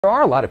There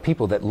are a lot of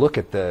people that look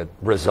at the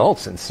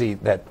results and see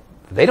that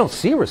they don't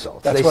see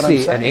results. That's they what see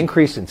I'm saying. an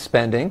increase in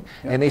spending,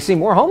 and they see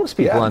more homeless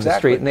people on the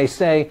street, and they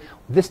say,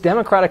 this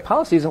Democratic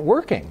policy isn't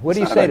working. What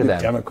do you say to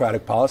them?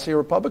 Democratic policy or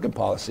Republican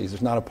policies.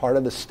 There's not a part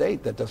of the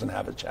state that doesn't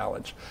have a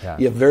challenge. Yeah.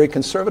 You have very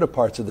conservative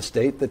parts of the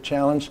state that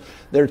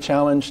they're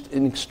challenged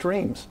in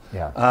extremes.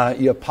 Yeah.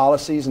 You have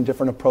policies and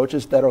different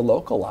approaches that are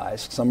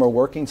localized. Some are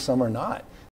working, some are not.